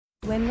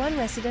When one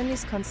resident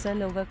is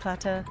concerned over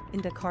clutter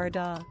in the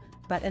corridor,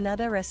 but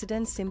another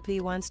resident simply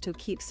wants to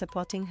keep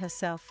supporting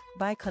herself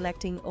by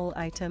collecting all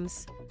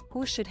items,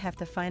 who should have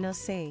the final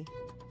say?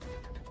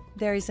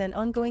 There is an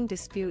ongoing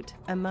dispute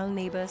among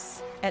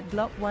neighbors at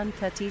Block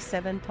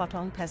 137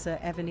 Potong Pasir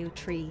Avenue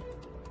 3.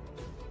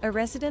 A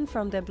resident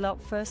from the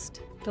block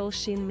first told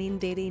Shin Min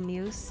Daily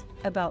News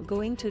about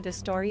going to the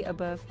story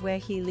above where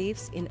he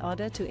lives in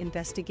order to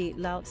investigate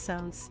loud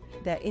sounds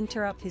that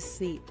interrupt his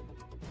sleep,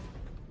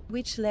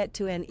 which led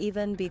to an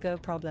even bigger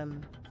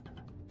problem.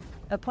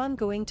 Upon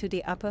going to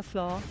the upper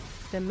floor,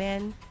 the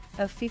man,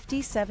 a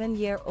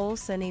 57-year-old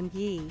surnamed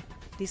Yi,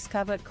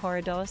 discovered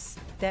corridors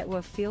that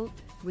were filled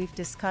with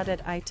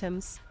discarded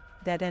items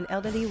that an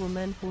elderly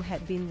woman who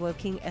had been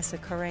working as a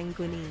Karang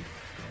Guni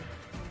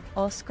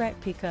or scrap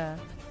picker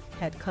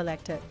had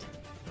collected.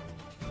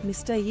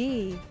 Mr.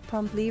 Yi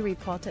promptly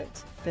reported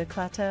the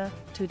clutter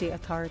to the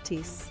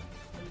authorities.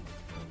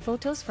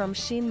 Photos from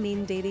Shin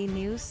Min Daily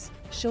News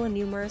show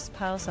numerous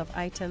piles of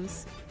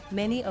items,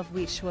 many of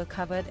which were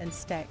covered and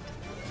stacked,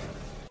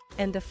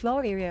 and the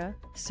floor area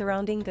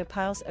surrounding the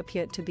piles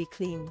appeared to be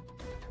clean.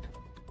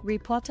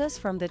 Reporters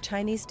from the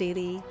Chinese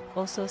Daily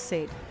also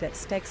said that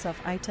stacks of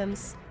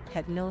items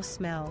had no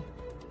smell.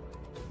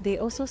 They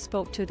also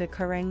spoke to the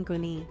Karang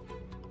Guni,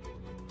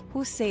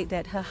 who said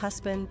that her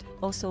husband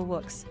also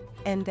works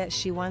and that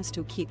she wants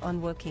to keep on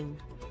working.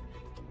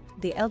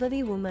 The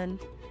elderly woman,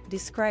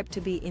 described to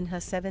be in her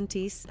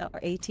 70s or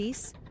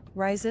 80s,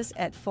 rises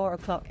at 4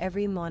 o'clock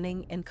every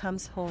morning and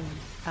comes home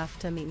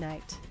after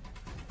midnight.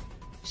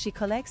 She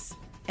collects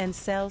and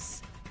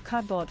sells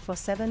cardboard for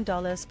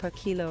 $7 per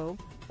kilo,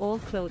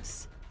 old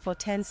clothes for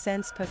 10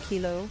 cents per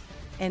kilo,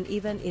 and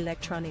even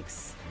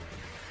electronics.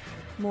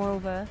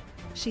 Moreover,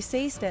 she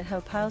says that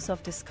her piles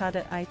of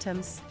discarded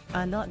items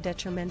are not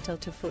detrimental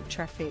to foot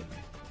traffic.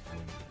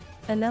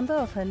 A number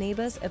of her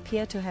neighbors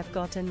appear to have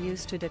gotten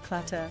used to the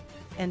clutter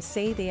and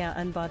say they are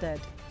unbothered,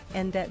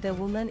 and that the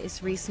woman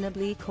is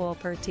reasonably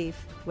cooperative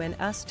when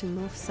asked to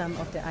move some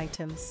of the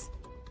items.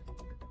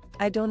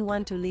 I don't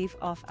want to live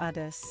off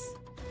others.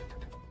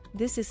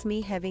 This is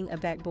me having a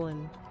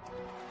backbone.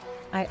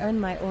 I earn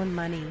my own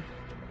money.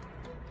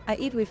 I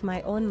eat with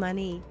my own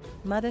money,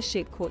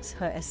 Mothership quotes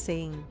her as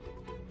saying.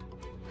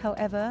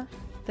 However,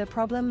 the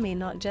problem may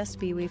not just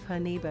be with her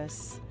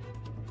neighbors.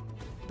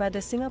 But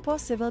the Singapore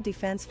Civil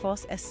Defence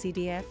Force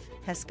SCDF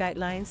has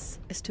guidelines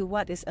as to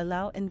what is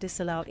allowed and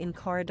disallowed in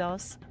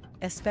corridors,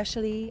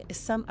 especially as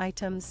some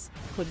items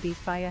could be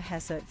fire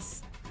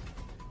hazards.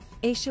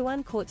 Asia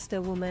One quotes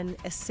the woman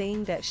as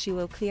saying that she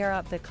will clear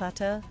up the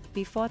clutter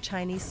before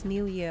Chinese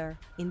New Year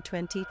in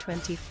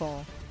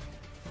 2024.